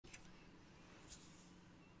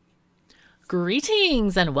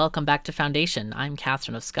Greetings and welcome back to Foundation. I'm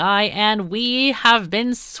KatherineOfSky and we have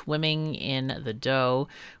been swimming in the dough.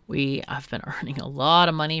 We have been earning a lot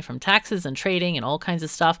of money from taxes and trading and all kinds of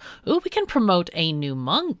stuff. Ooh, we can promote a new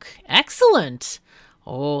monk. Excellent.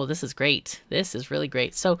 Oh, this is great. This is really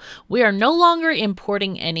great. So we are no longer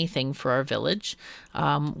importing anything for our village.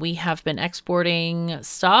 We have been exporting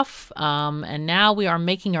stuff and now we are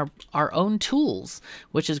making our own tools,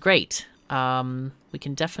 which is great. We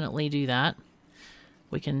can definitely do that.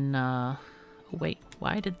 We can, wait,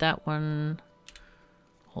 why did that one,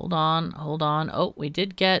 hold on. Oh, we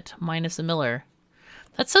did get minus a miller.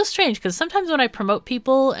 That's so strange because sometimes when I promote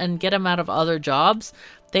people and get them out of other jobs,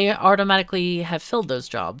 they automatically have filled those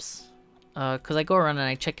jobs. Because I go around and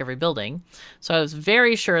I check every building. So I was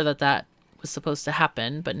very sure that that was supposed to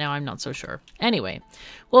happen, but now I'm not so sure. Anyway,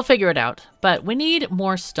 we'll figure it out. But we need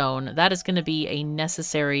more stone. That is going to be a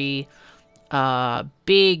necessary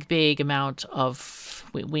big amount of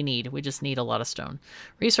we just need a lot of stone.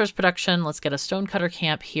 Resource production, let's get a stonecutter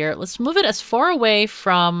camp here. Let's move it as far away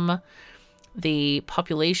from the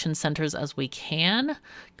population centers as we can.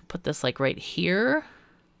 Put this like right here.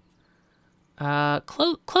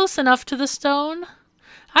 Close enough to the stone.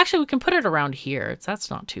 Actually, we can put it around here. That's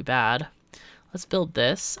not too bad. Let's build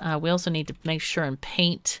this. We also need to make sure and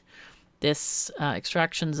paint this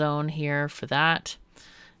extraction zone here for that.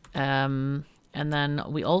 And then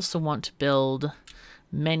we also want to build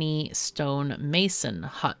many stone mason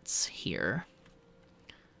huts here.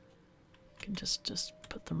 You can just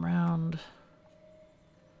put them around.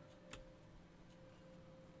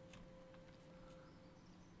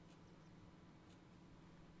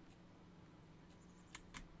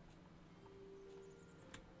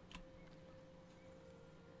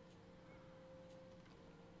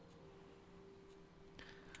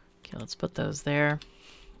 Okay, let's put those there.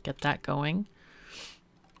 Get that going.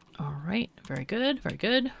 All right, very good, very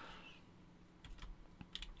good.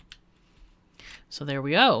 So there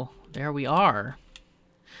we go. There we are.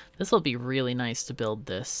 This will be really nice to build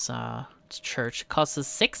this church. It costs us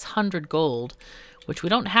 600 gold, which we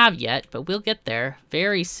don't have yet, but we'll get there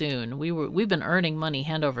very soon. We've been earning money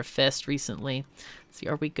hand over fist recently. Let's see,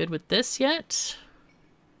 are we good with this yet?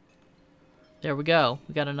 There we go.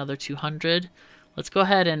 We got another 200. Let's go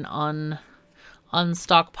ahead and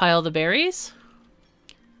unstockpile the berries.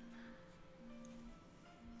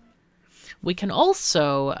 We can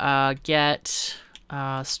also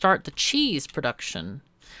start the cheese production.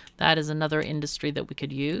 That is another industry that we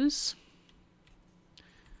could use.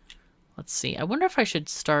 Let's see. I wonder if I should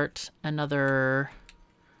start another...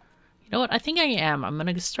 You know what? I think I am. I'm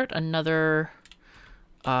going to start another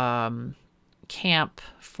camp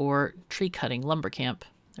for tree cutting, lumber camp.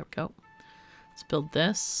 There we go. Let's build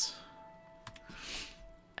this.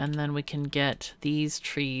 And then we can get these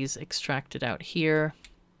trees extracted out here.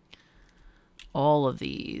 All of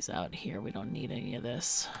these out here. We don't need any of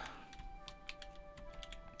this.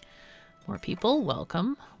 More people.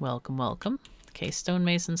 Welcome. Welcome, welcome. Okay,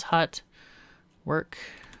 stonemason's hut. Work.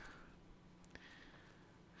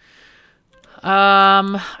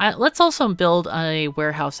 Let's also build a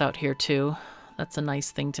warehouse out here too. That's a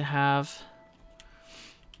nice thing to have.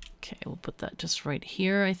 Okay, we'll put that just right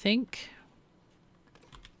here, I think.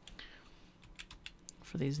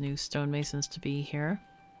 For these new stonemasons to be here.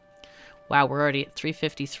 Wow, we're already at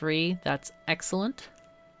 353. That's excellent.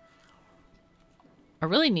 I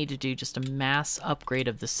really need to do just a mass upgrade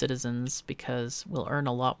of the citizens because we'll earn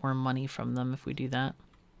a lot more money from them if we do that.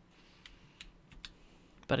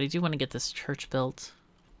 But I do want to get this church built.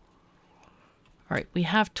 All right, we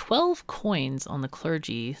have 12 coins on the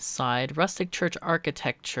clergy side. Rustic church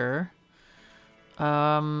architecture.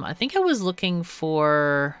 I think I was looking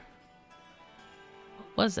for...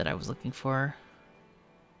 What was it I was looking for?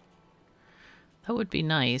 That would be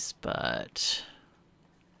nice, but...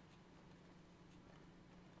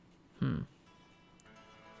 Do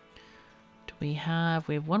we have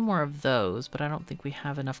one more of those, but I don't think we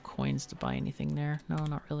have enough coins to buy anything there. No,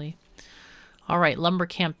 not really. All right, lumber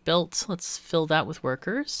camp built. Let's fill that with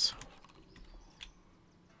workers.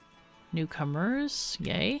 Newcomers,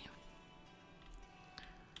 yay.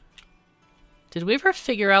 Did we ever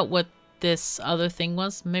figure out what this other thing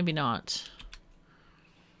was? Maybe not.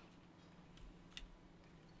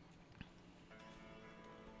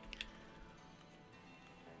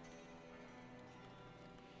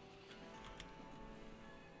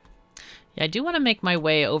 Yeah, I do want to make my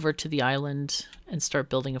way over to the island and start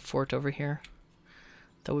building a fort over here.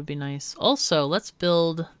 That would be nice. Also, let's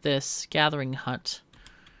build this gathering hut.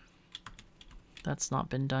 That's not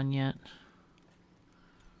been done yet.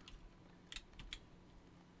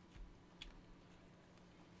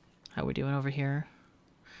 How we doing over here?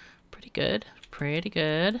 Pretty good. Pretty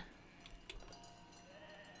good.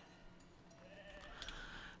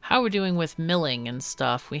 How we're doing with milling and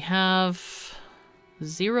stuff. We have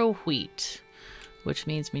 0 wheat, which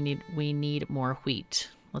means we need more wheat.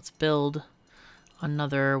 Let's build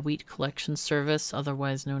another wheat collection service,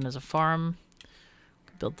 otherwise known as a farm.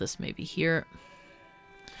 Build this maybe here.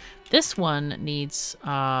 This one needs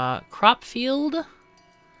crop field,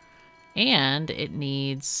 and it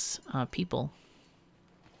needs people.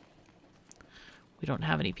 We don't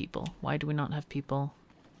have any people. Why do we not have people?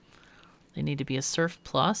 They need to be a surf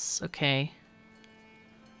plus. Okay.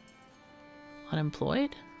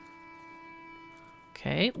 Unemployed?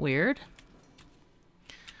 Okay, weird.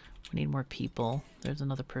 We need more people. There's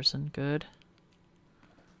another person. Good.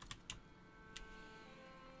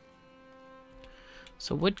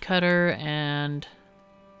 So woodcutter, and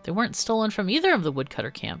they weren't stolen from either of the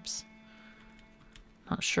woodcutter camps.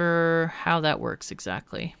 Not sure how that works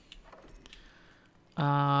exactly.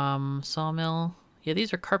 Sawmill. Yeah,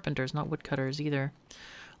 these are carpenters, not woodcutters either.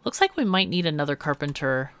 Looks like we might need another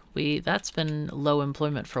carpenter. That's been low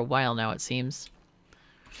employment for a while now, it seems.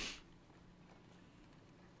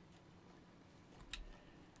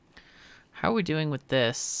 How are we doing with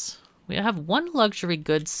this? We have 1 luxury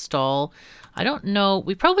goods stall. I don't know.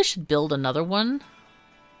 We probably should build another one,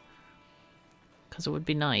 because it would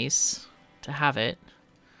be nice to have it.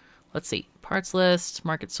 Let's see. Parts list,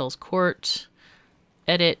 market stalls court,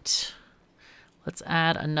 edit. Let's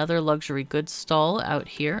add another luxury goods stall out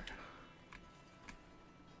here.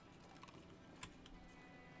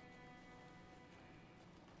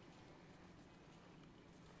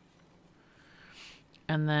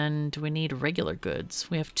 And then do we need regular goods?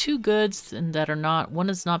 We have 2 goods and that are not, one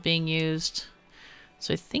is not being used.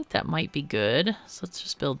 So I think that might be good. So let's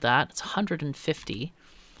just build that. It's 150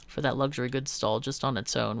 for that luxury goods stall just on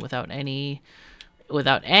its own without any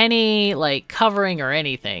like covering or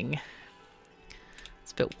anything.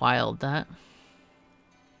 It's a bit wild, that.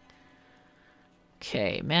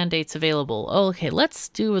 Okay, mandates available. Oh, okay, let's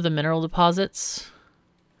do the mineral deposits.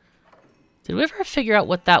 Did we ever figure out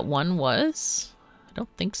what that one was? I don't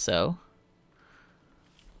think so.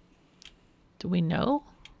 Do we know?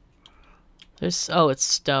 Oh, it's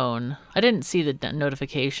stone. I didn't see the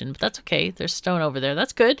notification, but that's okay. There's stone over there.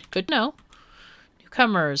 That's good. Good to know.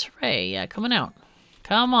 Newcomers. Hooray. Yeah, coming out.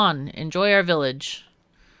 Come on. Enjoy our village.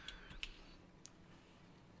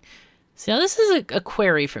 See, now this is a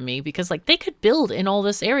query for me because, like, they could build in all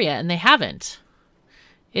this area and they haven't.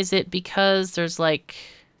 Is it because there's, like...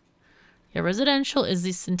 Yeah, residential is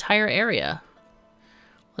this entire area.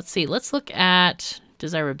 Let's see. Let's look at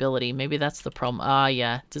desirability. Maybe that's the problem. Ah,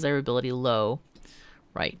 yeah. Desirability low.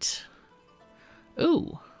 Right.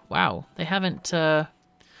 Ooh. Wow. They haven't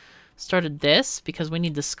started this because we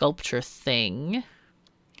need the sculpture thing.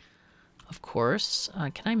 Of course.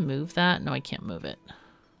 Can I move that? No, I can't move it.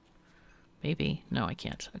 Maybe. No, I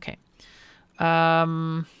can't. Okay.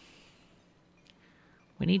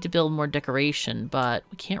 We need to build more decoration, but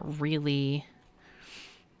we can't really...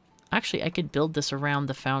 Actually, I could build this around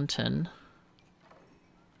the fountain.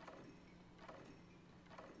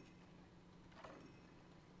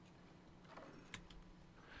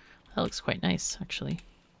 That looks quite nice, actually.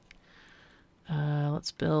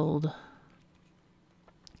 Let's build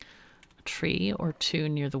a tree or 2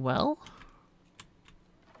 near the well.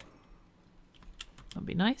 That'd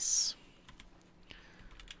be nice.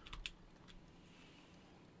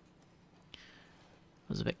 It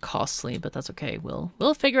was a bit costly, but that's okay.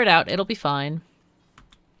 We'll figure it out. It'll be fine.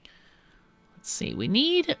 Let's see. We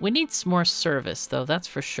need some more service, though. That's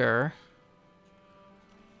for sure.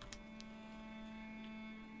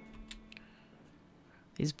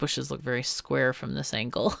 These bushes look very square from this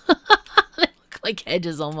angle. They look like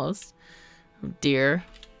hedges almost. Oh dear.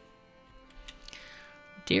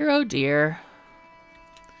 Dear, oh dear.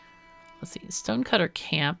 Let's see. Stonecutter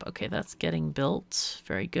camp. Okay, that's getting built.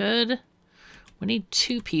 Very good. We need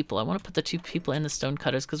 2 people. I want to put the 2 people in the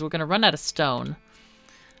stonecutters because we're going to run out of stone.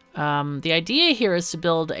 The idea here is to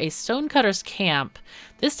build a stonecutter's camp.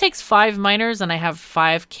 This takes 5 miners and I have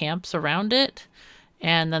 5 camps around it.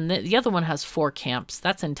 And then the other one has 4 camps.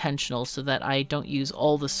 That's intentional so that I don't use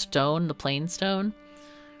all the stone, the plain stone.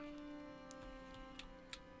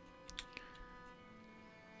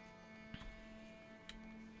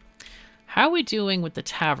 How are we doing with the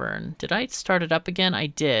tavern? Did I start it up again? I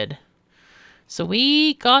did. So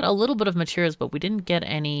we got a little bit of materials, but we didn't get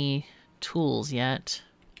any tools yet.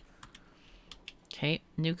 Okay,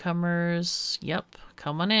 newcomers. Yep,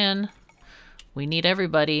 come on in. We need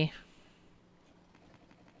everybody.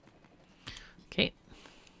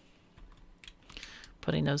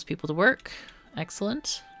 putting those people to work.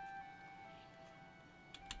 Excellent.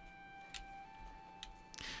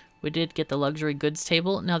 We did get the luxury goods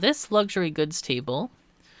table. Now this luxury goods table,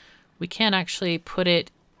 we can actually put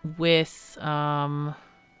it with, we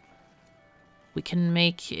can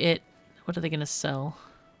make it, what are they going to sell?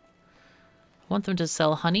 I want them to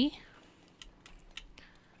sell honey.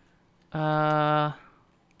 Actually,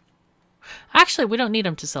 we don't need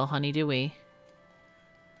them to sell honey, do we?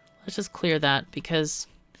 Let's just clear that because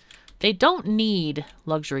they don't need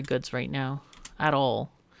luxury goods right now at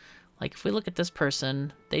all. Like if we look at this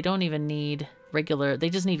person, they don't even need regular,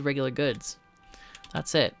 they just need regular goods.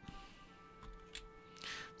 That's it.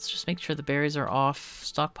 Let's just make sure the berries are off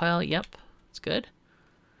stockpile. Yep, it's good.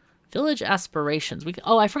 Village aspirations.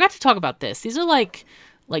 Oh, I forgot to talk about this. These are like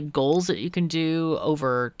goals that you can do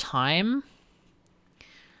over time.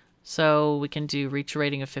 So we can do reach a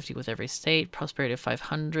rating of 50 with every state, prosperity of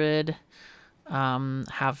 500,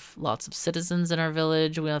 have lots of citizens in our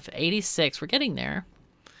village. We have 86. We're getting there.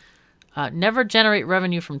 Never generate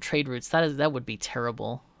revenue from trade routes. That would be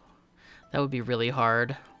terrible. That would be really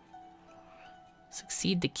hard.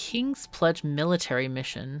 Succeed the King's Pledge military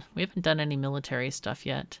mission. We haven't done any military stuff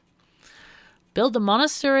yet. Build a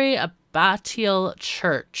monastery, a abbatial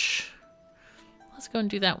church. Let's go and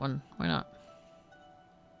do that one. Why not?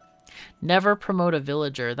 Never promote a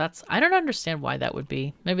villager. I don't understand why that would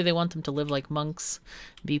be. Maybe they want them to live like monks,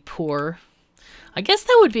 be poor. I guess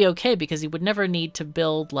that would be okay because you would never need to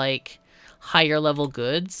build like higher level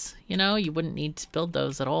goods. You know, you wouldn't need to build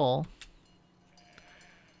those at all.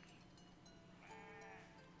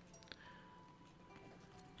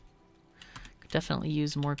 Could definitely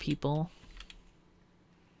use more people.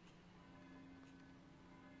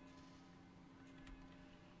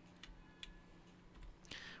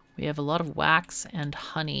 We have a lot of wax and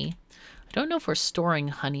honey. I don't know if we're storing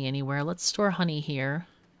honey anywhere. Let's store honey here.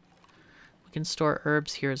 We can store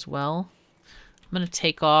herbs here as well. I'm going to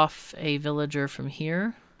take off a villager from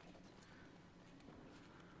here.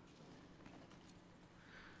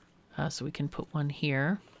 So we can put one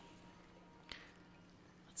here.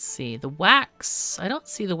 Let's see. The wax. I don't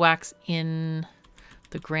see the wax in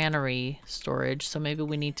the granary storage. So maybe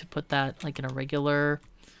we need to put that like in a regular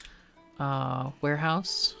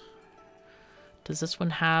warehouse. Does this one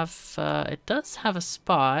have... it does have a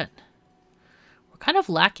spot. We're kind of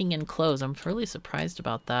lacking in clothes. I'm really surprised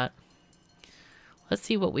about that. Let's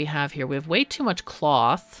see what we have here. We have way too much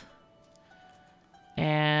cloth.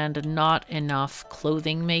 And not enough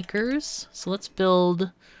clothing makers. So let's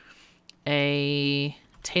build a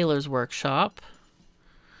tailor's workshop.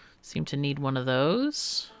 Seem to need one of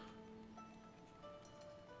those.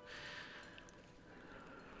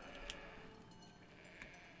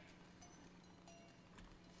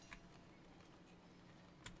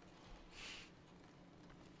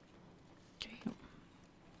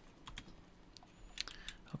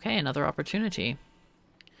 Okay, another opportunity.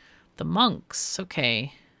 The monks,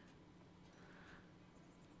 okay.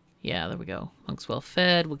 Yeah, there we go. Monks well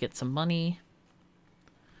fed, we'll get some money.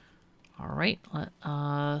 Alright, let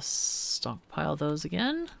us stockpile those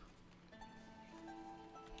again.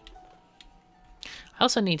 I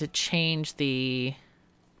also need to change the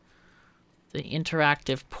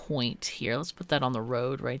interactive point here. Let's put that on the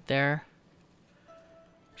road right there.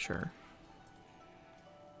 Sure.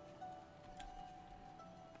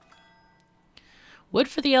 Wood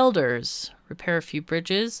for the elders. Repair a few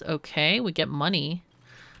bridges. Okay, we get money.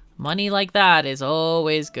 Money like that is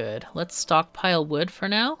always good. Let's stockpile wood for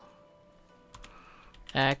now.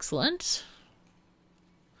 Excellent.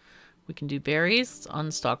 We can do berries.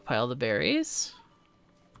 Let's unstockpile the berries.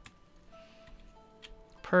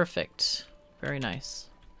 Perfect. Very nice.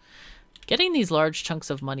 Getting these large chunks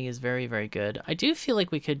of money is very, very good. I do feel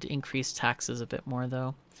like we could increase taxes a bit more,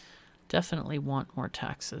 though. Definitely want more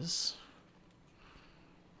taxes.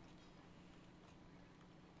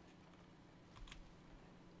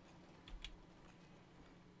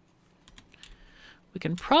 We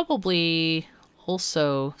can probably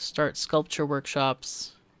also start sculpture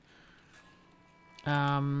workshops.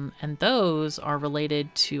 And those are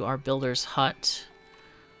related to our builder's hut.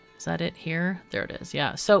 Is that it here? There it is.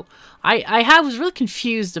 Yeah. So I was really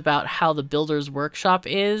confused about how the builder's workshop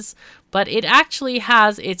is, but it actually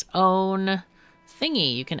has its own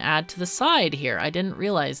thingy you can add to the side here. I didn't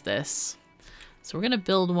realize this. So we're going to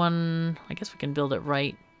build one. I guess we can build it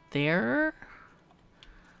right there.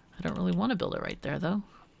 I don't really want to build it right there, though. I'm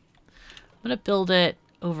going to build it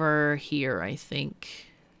over here, I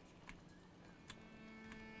think.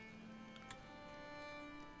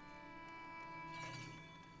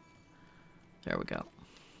 There we go.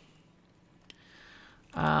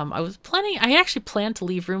 I actually planned to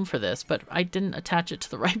leave room for this, but I didn't attach it to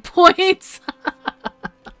the right points.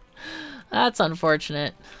 That's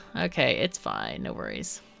unfortunate. Okay, it's fine. No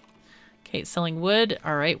worries. Okay, selling wood.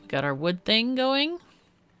 All right, we got our wood thing going.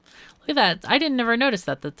 Look at that. I didn't never notice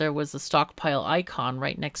that there was a stockpile icon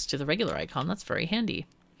right next to the regular icon. That's very handy.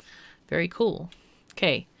 Very cool.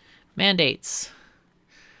 Okay, mandates.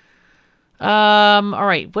 All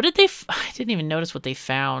right. What did they... I didn't even notice what they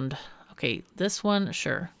found. Okay, this one,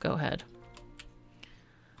 sure, go ahead.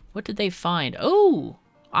 What did they find? Oh,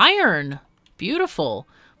 iron. Beautiful.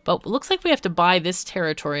 But it looks like we have to buy this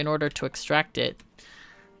territory in order to extract it.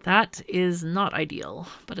 That is not ideal,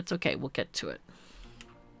 but it's okay. We'll get to it.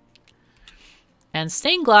 And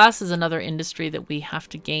stained glass is another industry that we have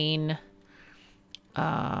to gain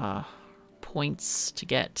points to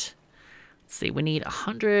get. Let's see, we need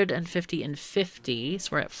 150 and 50, so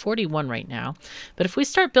we're at 41 right now. But if we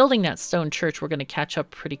start building that stone church, we're going to catch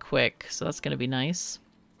up pretty quick, so that's going to be nice.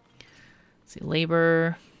 Let's see,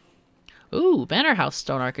 labor. Ooh, manor house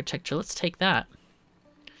stone architecture. Let's take that.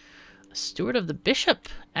 Steward of the bishop.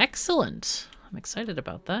 Excellent. I'm excited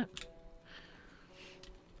about that.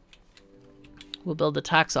 We'll build the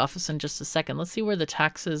tax office in just a second. Let's see where the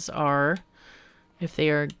taxes are. If they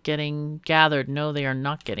are getting gathered. No, they are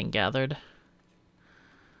not getting gathered.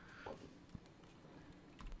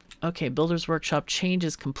 Okay, Builder's Workshop change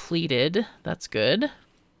is completed. That's good.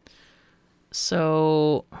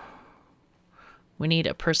 So we need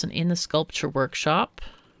a person in the sculpture workshop.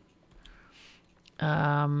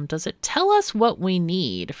 Does it tell us what we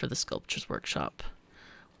need for the sculptures workshop?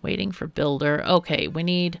 Waiting for builder. Okay, we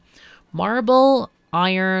need marble,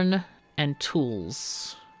 iron, and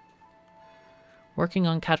tools. Working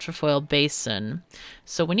on quatrefoil basin.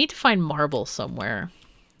 So we need to find marble somewhere.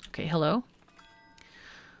 Okay, hello.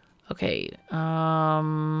 Okay,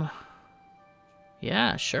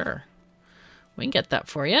 yeah, sure. We can get that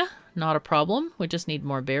for you. Not a problem. We just need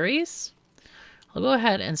more berries. I'll go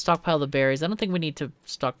ahead and stockpile the berries. I don't think we need to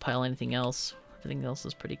stockpile anything else. Everything else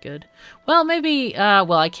is pretty good. Well, maybe,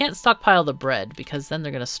 well, I can't stockpile the bread because then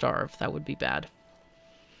they're going to starve. That would be bad.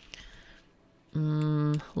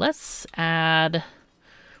 Let's add...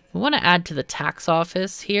 We want to add to the tax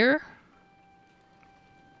office here.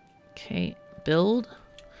 Okay, build.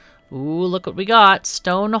 Ooh, look what we got.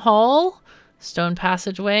 Stone hall, stone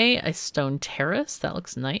passageway, a stone terrace. That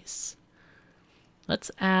looks nice. Let's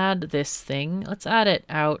add this thing. Let's add it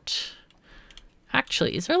out.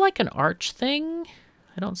 Actually, is there like an arch thing?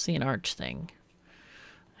 I don't see an arch thing.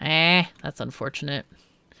 That's unfortunate.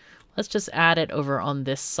 Let's just add it over on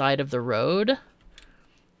this side of the road.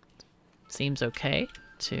 Seems okay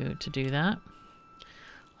to do that.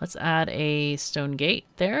 Let's add a stone gate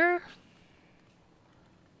there.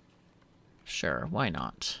 Sure, why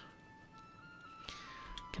not?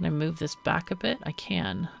 Can I move this back a bit? I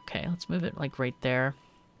can. Okay, let's move it like right there.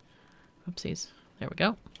 Oopsies. There we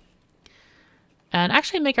go. And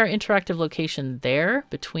actually make our interactive location there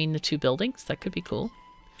between the two buildings. That could be cool.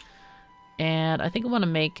 And I think I want to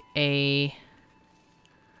make a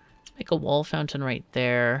wall fountain right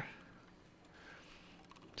there.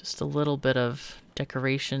 Just a little bit of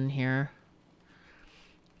decoration here.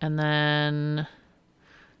 And then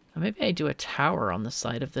maybe I do a tower on the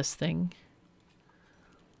side of this thing.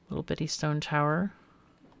 Little bitty stone tower.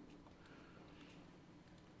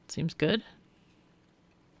 Seems good.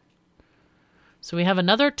 So we have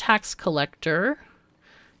another tax collector.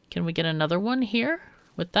 Can we get another one here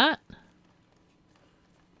with that?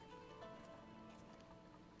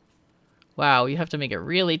 Wow, you have to make it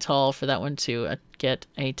really tall for that one to get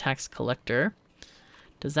a tax collector.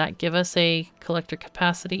 Does that give us a collector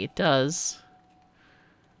capacity? It does.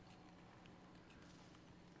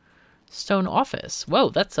 Stone office. Whoa,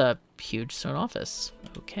 that's a huge stone office.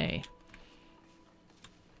 Okay.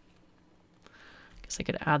 Guess I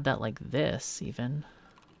could add that like this even.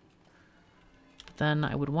 But then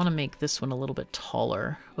I would want to make this one a little bit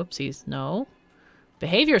taller. Whoopsies. No.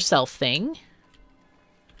 Behave yourself, thing.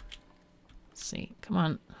 Let's see. Come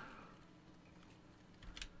on.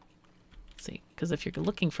 Let's see. Because if you're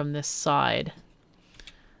looking from this side...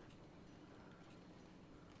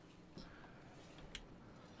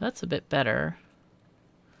 That's a bit better.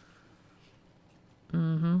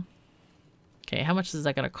 Okay, how much is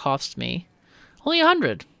that going to cost me? Only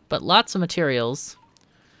 100, but lots of materials.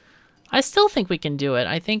 I still think we can do it.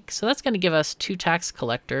 I think, so that's going to give us 2 tax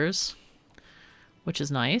collectors, which is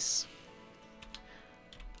nice.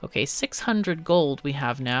 Okay, 600 gold we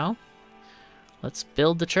have now. Let's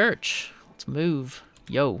build the church. Let's move.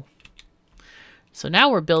 Yo. So now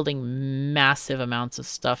we're building massive amounts of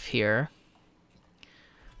stuff here,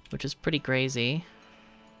 which is pretty crazy.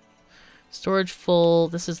 Storage full.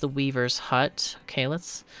 This is the weaver's hut. Okay,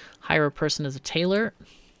 let's hire a person as a tailor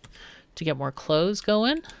to get more clothes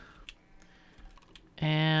going.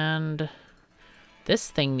 And this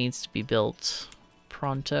thing needs to be built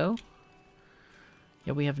pronto.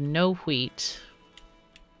 Yeah, we have no wheat.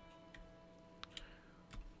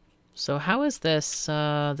 So how is this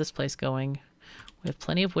this place going? We have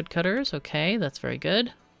plenty of woodcutters. Okay, that's very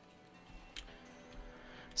good.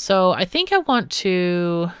 So I think I want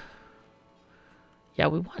to... Yeah,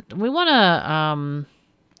 we want a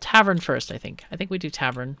tavern first, I think. I think we do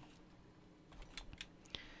tavern.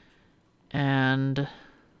 And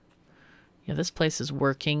yeah, this place is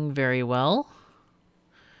working very well.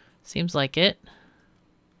 Seems like it.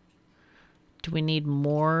 Do we need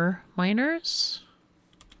more miners?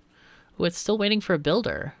 Oh, it's still waiting for a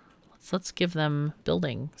builder. Let's give them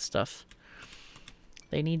building stuff.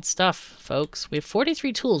 They need stuff, folks. We have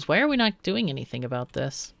 43 tools. Why are we not doing anything about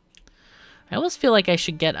this? I almost feel like I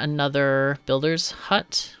should get another builder's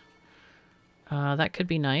hut. That could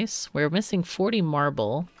be nice. We're missing 40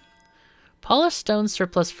 marble. Polished stone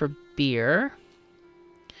surplus for beer.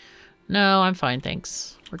 No, I'm fine,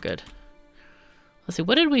 thanks. We're good. Let's see,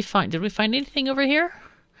 what did we find? Did we find anything over here?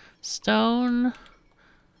 Stone.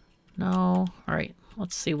 No. Alright,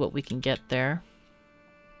 let's see what we can get there.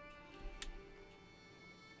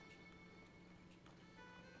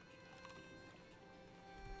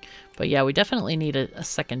 But yeah, we definitely need a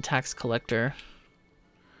second tax collector.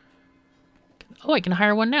 Oh, I can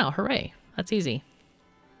hire one now. Hooray. That's easy.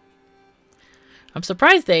 I'm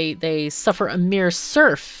surprised they suffer a mere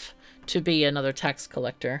serf to be another tax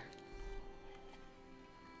collector.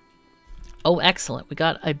 Oh, excellent. We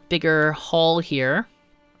got a bigger hall here.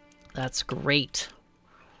 That's great.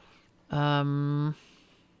 So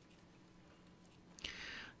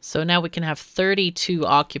now we can have 32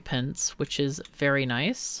 occupants, which is very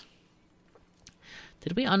nice.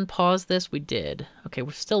 Did we unpause this? We did. Okay,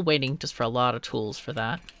 we're still waiting just for a lot of tools for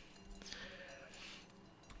that.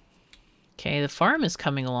 Okay, the farm is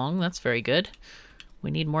coming along. That's very good. We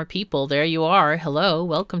need more people. There you are. Hello.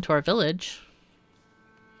 Welcome to our village.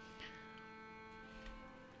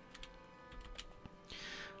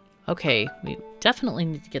 Okay, we definitely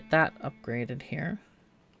need to get that upgraded here.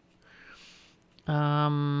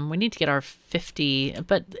 We need to get our 50,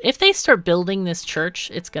 but if they start building this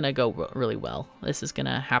church, it's gonna go really well. This is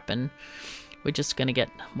gonna happen. We're just gonna get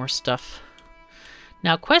more stuff.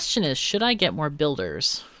 Now, question is, should I get more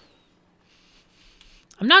builders?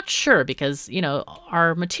 I'm not sure because, you know,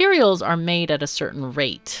 our materials are made at a certain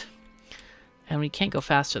rate. And we can't go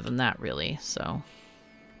faster than that, really, so...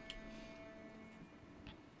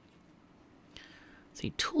 See,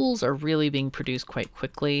 tools are really being produced quite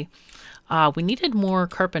quickly. We needed more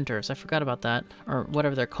carpenters. I forgot about that. Or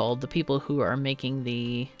whatever they're called. The people who are making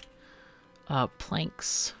the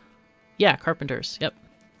planks. Yeah, carpenters. Yep.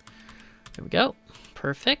 There we go.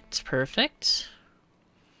 Perfect. Perfect.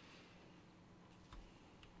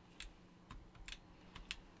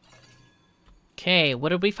 Okay, what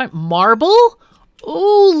did we find? Marble?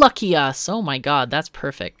 Oh, lucky us. Oh my god, that's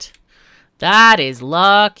perfect. That is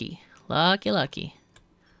lucky. Lucky, lucky.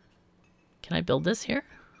 Can I build this here?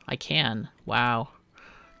 I can. Wow.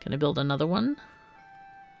 Can I build another one?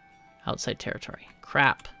 Outside territory.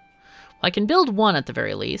 Crap. Well, I can build one at the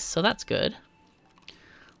very least, so that's good.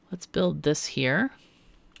 Let's build this here.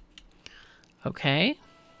 Okay.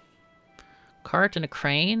 Cart and a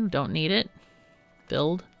crane. Don't need it.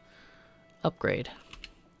 Build. Upgrade.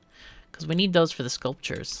 Because we need those for the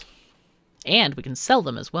sculptures. And we can sell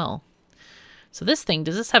them as well. So this thing,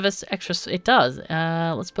 does this have us extra? It does.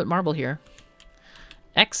 Let's put marble here.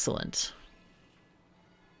 Excellent.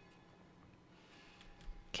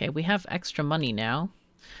 Okay, we have extra money now.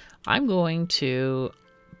 I'm going to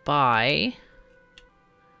buy...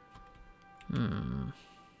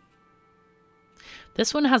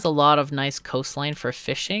 This one has a lot of nice coastline for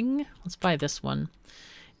fishing. Let's buy this one.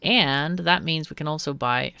 And that means we can also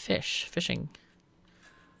buy fishing.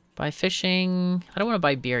 Buy fishing. I don't want to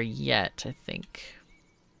buy beer yet, I think.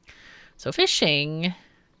 So fishing...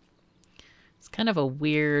 It's kind of a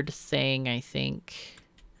weird thing, I think.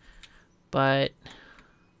 But...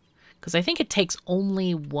 Because I think it takes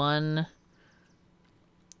only one...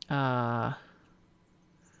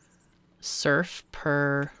 surf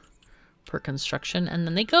per construction. And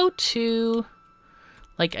then they go to...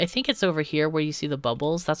 Like, I think it's over here where you see the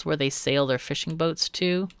bubbles. That's where they sail their fishing boats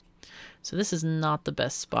to. So this is not the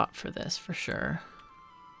best spot for this, for sure.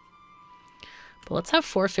 But let's have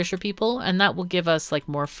 4 fisher people, and that will give us, like,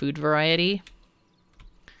 more food variety.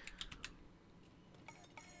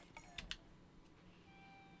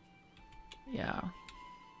 Yeah.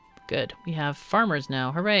 Good. We have farmers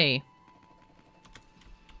now. Hooray.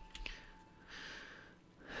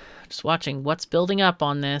 Just watching what's building up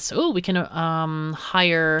on this. Oh, we can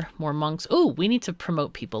hire more monks. Oh, we need to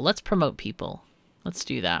promote people. Let's promote people. Let's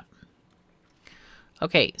do that.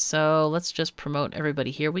 Okay, so let's just promote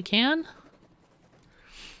everybody here we can.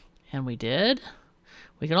 And we did.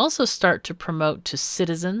 We can also start to promote to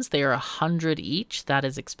citizens. They are 100 each. That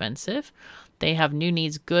is expensive. They have new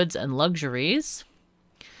needs, goods, and luxuries.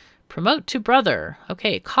 Promote to brother.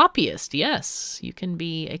 Okay, copyist. Yes, you can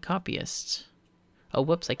be a copyist. Oh,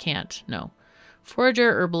 whoops, I can't. No.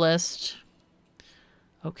 Forager, herbalist.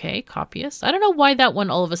 Okay, copyist. I don't know why that one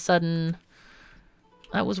all of a sudden...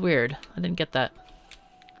 That was weird. I didn't get that.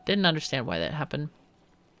 Didn't understand why that happened.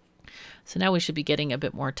 So now we should be getting a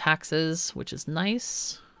bit more taxes, which is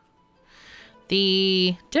nice.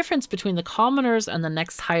 The difference between the commoners and the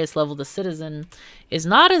next highest level, the citizen, is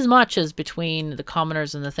not as much as between the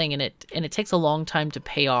commoners and the thing, and it takes a long time to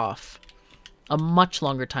pay off. A much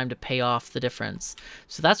longer time to pay off the difference.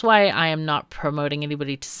 So that's why I am not promoting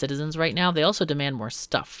anybody to citizens right now. They also demand more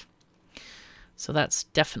stuff. So that's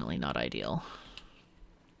definitely not ideal.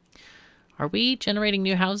 Are we generating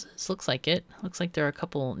new houses? Looks like it. Looks like there are a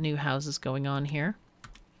couple new houses going on here.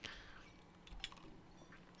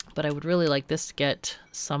 But I would really like this to get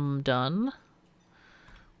some done.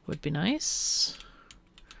 Would be nice.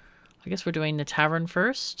 I guess we're doing the tavern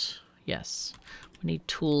first. Yes. We need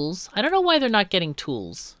tools. I don't know why they're not getting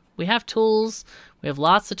tools. We have tools. We have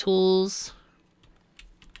lots of tools.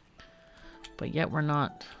 But yet we're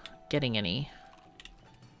not getting any.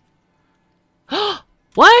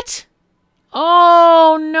 What?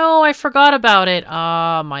 Oh, no, I forgot about it.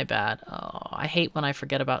 Ah, my bad. Oh, I hate when I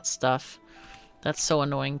forget about stuff. That's so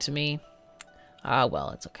annoying to me. Ah, well,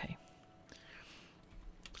 it's okay.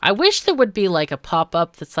 I wish there would be like a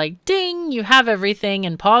pop-up that's like, ding, you have everything,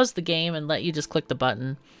 and pause the game and let you just click the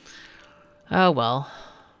button. Oh, well.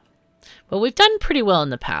 But we've done pretty well in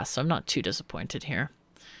the past, so I'm not too disappointed here.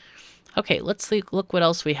 Okay, let's look what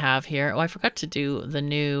else we have here. Oh, I forgot to do the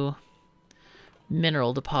new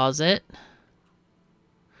mineral deposit.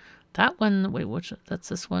 That one, wait, which, that's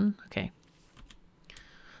this one? Okay.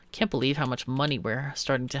 Can't believe how much money we're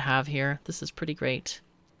starting to have here. This is pretty great.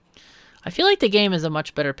 I feel like the game is a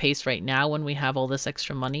much better pace right now when we have all this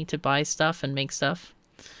extra money to buy stuff and make stuff.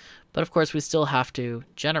 But of course we still have to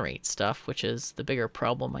generate stuff, which is the bigger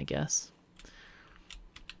problem, I guess.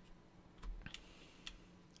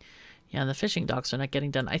 Yeah, the fishing docks are not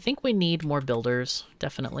getting done. I think we need more builders,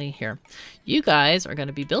 definitely. Here. You guys are going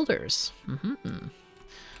to be builders. I'm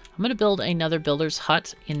going to build another builder's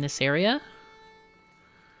hut in this area.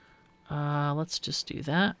 Let's just do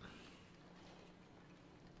that.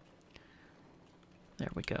 There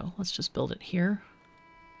we go. Let's just build it here.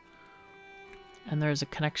 And there's a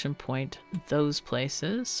connection point those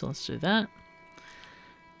places, so let's do that.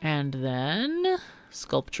 And then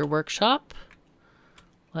sculpture workshop.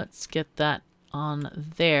 Let's get that on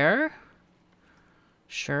there.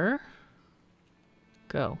 Sure.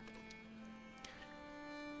 Go.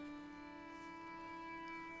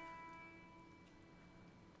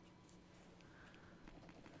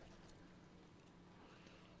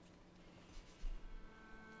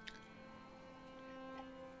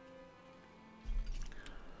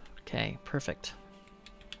 Okay, perfect.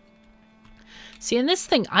 See, in this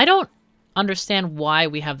thing, I don't understand why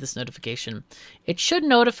we have this notification. It should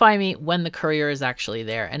notify me when the courier is actually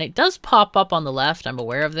there. And it does pop up on the left. I'm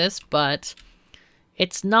aware of this, but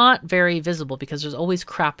it's not very visible because there's always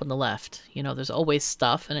crap on the left. You know, there's always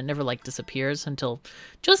stuff and it never like disappears until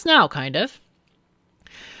just now, kind of.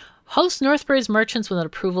 Host Northbury's merchants with an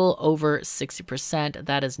approval over 60%.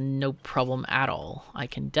 That is no problem at all. I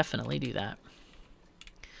can definitely do that.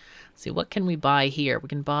 See, what can we buy here? We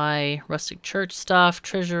can buy rustic church stuff,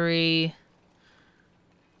 treasury.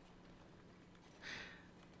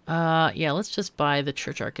 Yeah, let's just buy the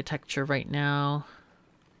church architecture right now.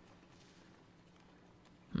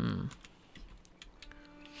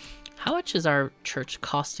 How much is our church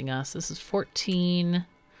costing us? This is 14,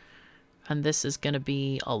 and this is going to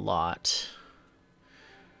be a lot.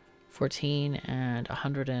 14 and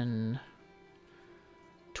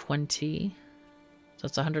 120. So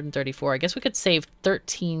it's 134. I guess we could save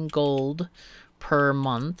 13 gold per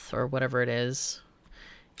month or whatever it is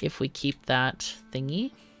if we keep that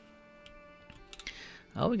thingy.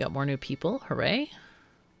 Oh, we got more new people. Hooray.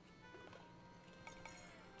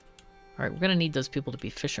 All right, we're going to need those people to be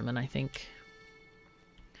fishermen, I think.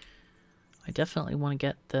 I definitely want to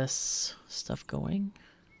get this stuff going.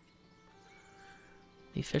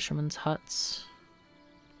 The fishermen's huts.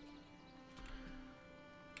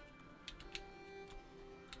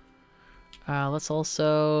 Let's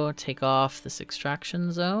also take off this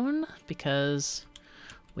extraction zone because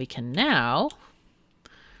we can now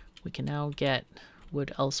get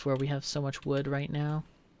wood elsewhere. We have so much wood right now.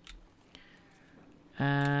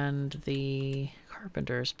 And the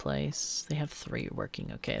carpenter's place, they have 3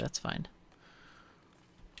 working. Okay, that's fine.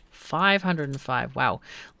 505. Wow.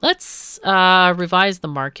 Let's revise the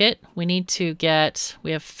market. We need to get,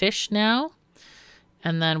 we have fish now.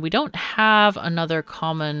 And then we don't have another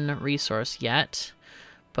common resource yet,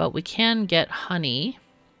 but we can get honey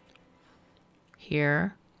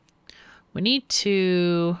here. We need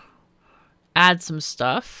to add some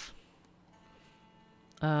stuff.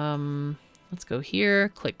 Let's go here,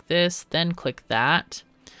 click this, then click that,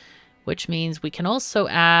 which means we can also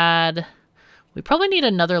add, we probably need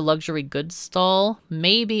another luxury goods stall,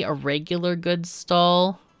 maybe a regular goods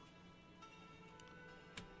stall.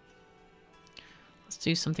 Let's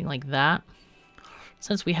do something like that.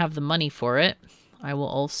 Since we have the money for it, I will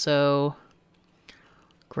also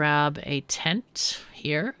grab a tent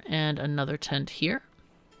here and another tent here.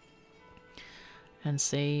 And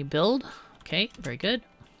say build. Okay, very good.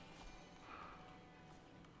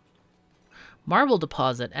 Marble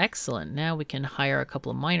deposit, excellent. Now we can hire a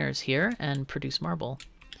couple of miners here and produce marble.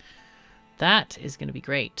 That is going to be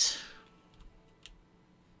great.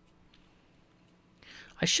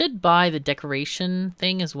 I should buy the decoration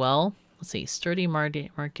thing as well. Let's see, sturdy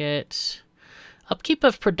market. Upkeep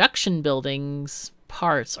of production buildings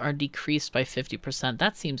parts are decreased by 50%.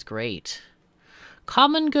 That seems great.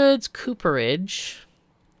 Common goods, cooperage,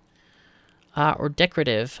 or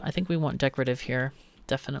decorative. I think we want decorative here,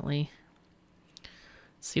 definitely.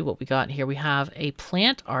 See what we got here. We have a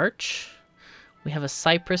plant arch. We have a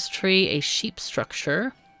cypress tree, a sheep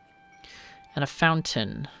structure, and a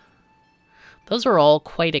fountain. Those are all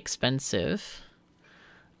quite expensive.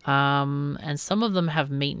 And some of them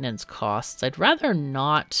have maintenance costs. I'd rather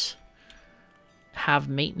not have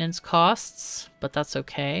maintenance costs, but that's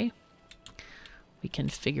okay. We can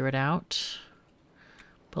figure it out.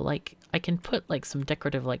 But like, I can put like some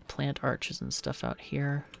decorative like plant arches and stuff out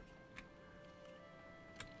here.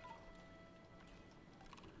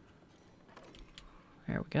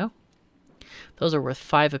 There we go. Those are worth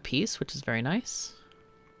 5 apiece, which is very nice.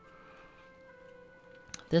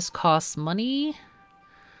 This costs money.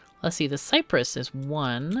 Let's see, the cypress is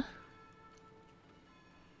 1.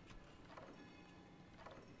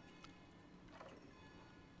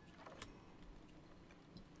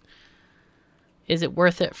 Is it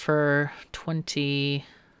worth it for 20?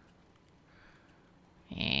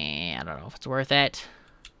 I don't know if it's worth it.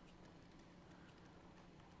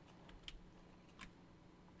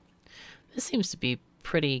 This seems to be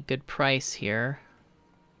pretty good price here.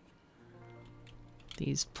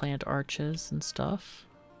 These plant arches and stuff.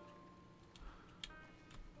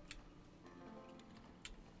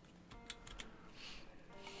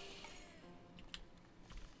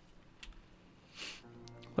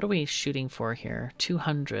 What are we shooting for here?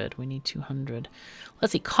 200. We need 200.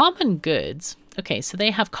 Let's see. Common goods. Okay, so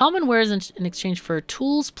they have common wares in exchange for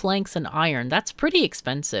tools, planks, and iron. That's pretty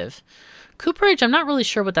expensive. Cooperage, I'm not really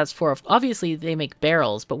sure what that's for. Obviously, they make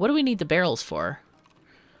barrels, but what do we need the barrels for?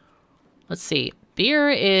 Let's see. Beer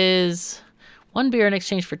is 1 beer in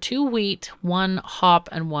exchange for 2 wheat, 1 hop,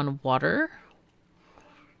 and 1 water.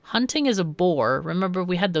 Hunting is a boar. Remember,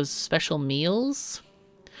 we had those special meals.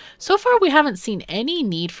 So far, we haven't seen any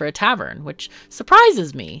need for a tavern, which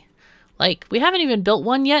surprises me. Like, we haven't even built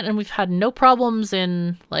one yet, and we've had no problems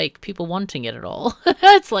in, like, people wanting it at all.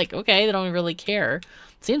 It's like, okay, they don't really care.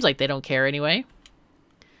 Seems like they don't care anyway.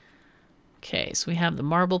 Okay, so we have the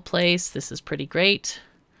marble place. This is pretty great.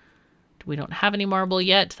 We don't have any marble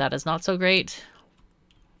yet. That is not so great.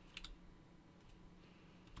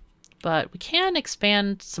 But we can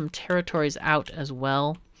expand some territories out as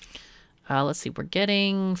well. Let's see, we're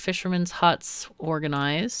getting fishermen's huts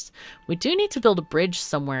organized. We do need to build a bridge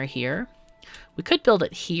somewhere here. We could build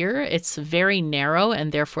it here. It's very narrow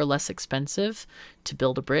and therefore less expensive to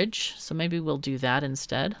build a bridge. So maybe we'll do that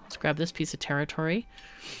instead. Let's grab this piece of territory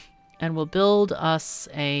and we'll build us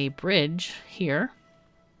a bridge here.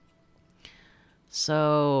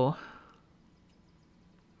 So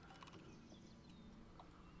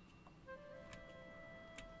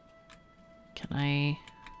can I...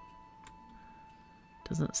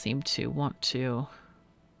 Doesn't seem to want to.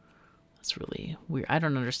 That's really weird. I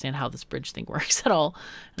don't understand how this bridge thing works at all.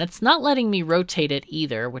 And it's not letting me rotate it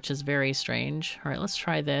either, which is very strange. All right, let's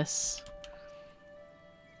try this.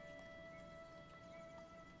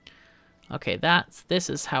 Okay, this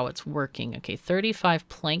is how it's working. Okay, 35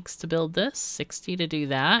 planks to build this, 60 to do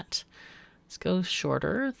that. Let's go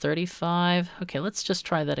shorter, 35. Okay, let's just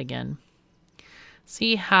try that again.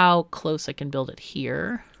 See how close I can build it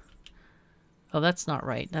here. Oh, that's not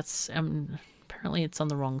right. That's apparently it's on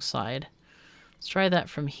the wrong side. Let's try that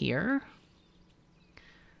from here.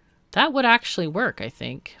 That would actually work, I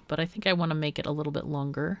think, but I think I want to make it a little bit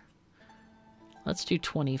longer. Let's do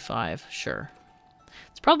 25, sure.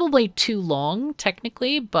 It's probably too long,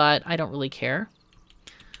 technically, but I don't really care.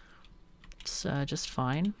 It's just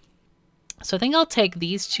fine. So I think I'll take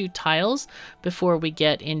these 2 tiles before we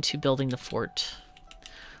get into building the fort.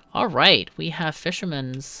 All right, we have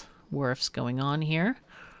fishermen's wharfs going on here.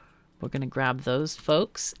 We're going to grab those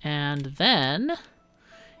folks, and then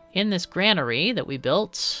in this granary that we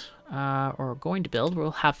built, or going to build,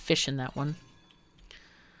 we'll have fish in that one.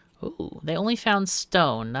 Ooh, they only found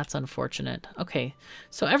stone. That's unfortunate. Okay,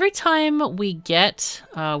 so every time we get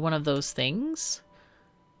one of those things,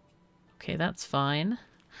 okay, that's fine.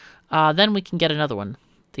 Then we can get another one,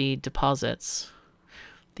 the deposits.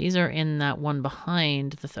 These are in that one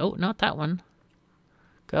behind the... oh, not that one.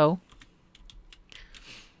 Go.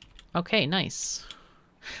 Okay, nice.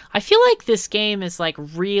 I feel like this game is like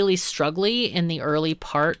really struggly in the early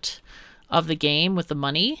part of the game with the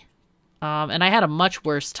money. And I had a much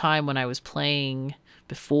worse time when I was playing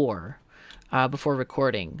before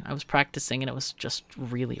recording. I was practicing and it was just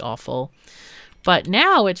really awful. But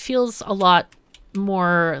now it feels a lot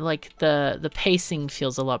more like the pacing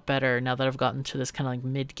feels a lot better now that I've gotten to this kind of like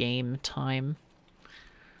mid-game time.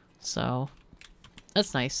 So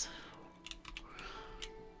that's nice.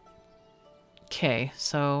 Okay,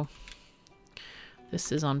 so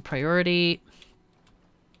this is on priority.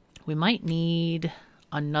 We might need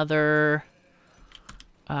another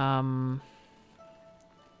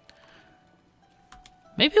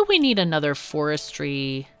maybe we need another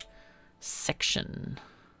forestry section.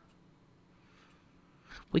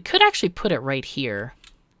 We could actually put it right here.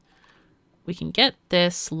 We can get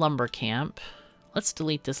this lumber camp. Let's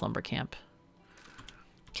delete this lumber camp.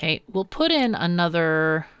 Okay, we'll put in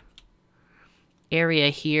another area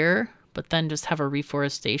here, but then just have a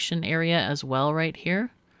reforestation area as well right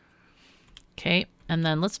here. Okay, and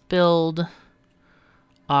then let's build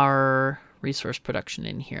our resource production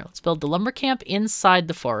in here. Let's build the lumber camp inside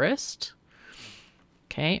the forest.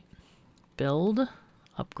 Okay, build,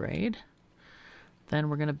 upgrade. Then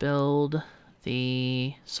we're going to build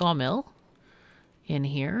the sawmill in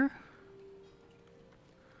here.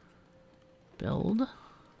 Build,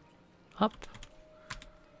 up.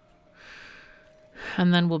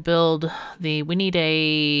 And then we'll build the... we need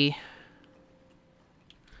a...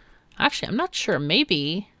 actually, I'm not sure.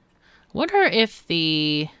 Maybe... I wonder if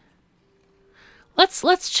the...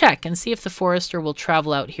 Let's check and see if the forester will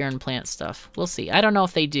travel out here and plant stuff. We'll see. I don't know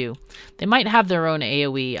if they do. They might have their own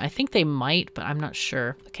AoE. I think they might, but I'm not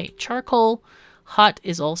sure. Okay, charcoal hut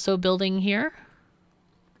is also building here.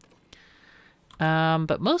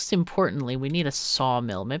 But most importantly, we need a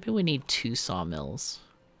sawmill. Maybe we need 2 sawmills.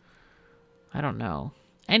 I don't know.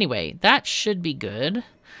 Anyway, that should be good.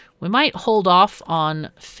 We might hold off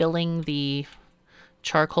on filling the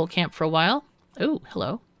charcoal camp for a while. Oh,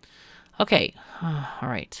 hello. Okay. All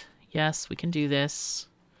right. Yes, we can do this.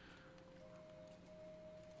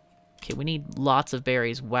 Okay, we need lots of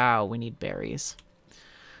berries. Wow, we need berries.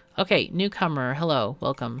 Okay, newcomer. Hello.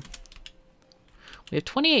 Welcome. We have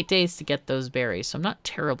 28 days to get those berries, so I'm not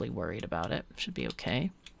terribly worried about it. Should be okay.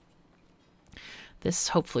 This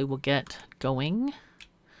hopefully will get going.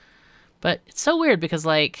 But it's so weird because,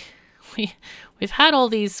 like, we've had all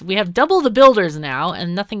these... we have double the builders now,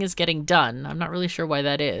 and nothing is getting done. I'm not really sure why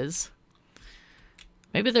that is.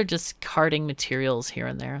 Maybe they're just carting materials here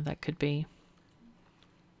and there. That could be.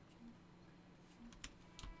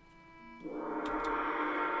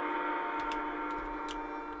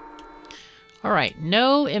 All right.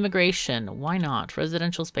 No immigration. Why not?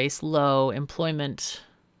 Residential space low. Employment...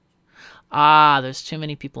 ah, there's too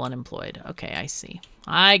many people unemployed. Okay, I see.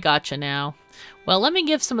 I gotcha now. Well, let me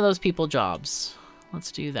give some of those people jobs.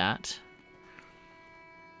 Let's do that.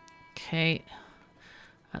 Okay.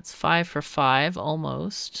 That's 5 for 5,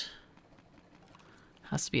 almost.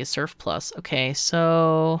 Has to be a surf plus. Okay,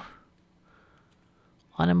 so...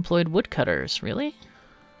 unemployed woodcutters, really?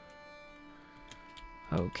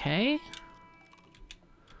 Okay.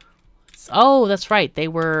 Oh, that's right. They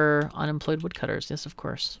were unemployed woodcutters. Yes, of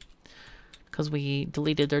course. Because we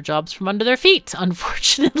deleted their jobs from under their feet,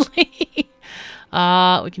 unfortunately.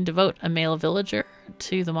 We can devote a male villager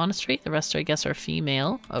to the monastery. The rest, I guess, are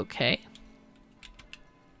female. Okay.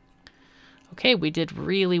 Okay, we did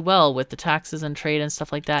really well with the taxes and trade and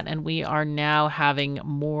stuff like that, and we are now having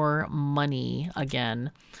more money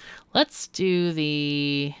again. Let's do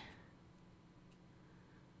the...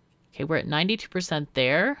 Okay, we're at 92%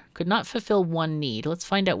 there. Could not fulfill one need. Let's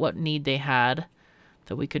find out what need they had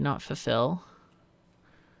that we could not fulfill.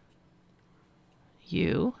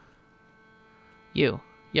 You.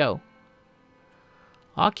 Yo.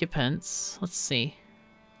 Occupants. Let's see.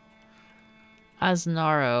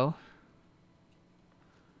 Asnaro.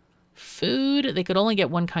 Food. They could only get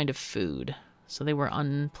one kind of food. So they were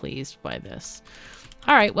unpleased by this.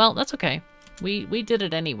 All right, well, that's okay. We did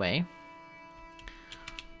it anyway.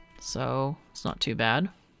 So it's not too bad.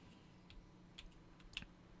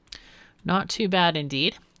 Not too bad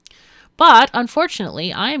indeed. But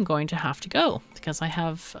unfortunately, I am going to have to go because I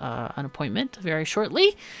have an appointment very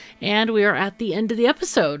shortly and we are at the end of the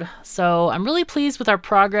episode. So I'm really pleased with our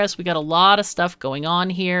progress. We got a lot of stuff going on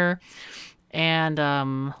here and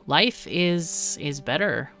life is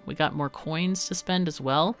better. We got more coins to spend as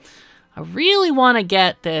well. I really want to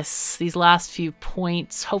get these last few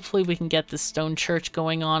points. Hopefully we can get this stone church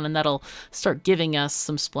going on and that'll start giving us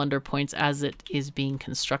some splendor points as it is being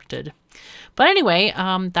constructed. But anyway,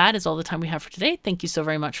 that is all the time we have for today. Thank you so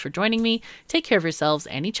very much for joining me. Take care of yourselves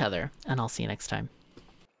and each other, and I'll see you next time.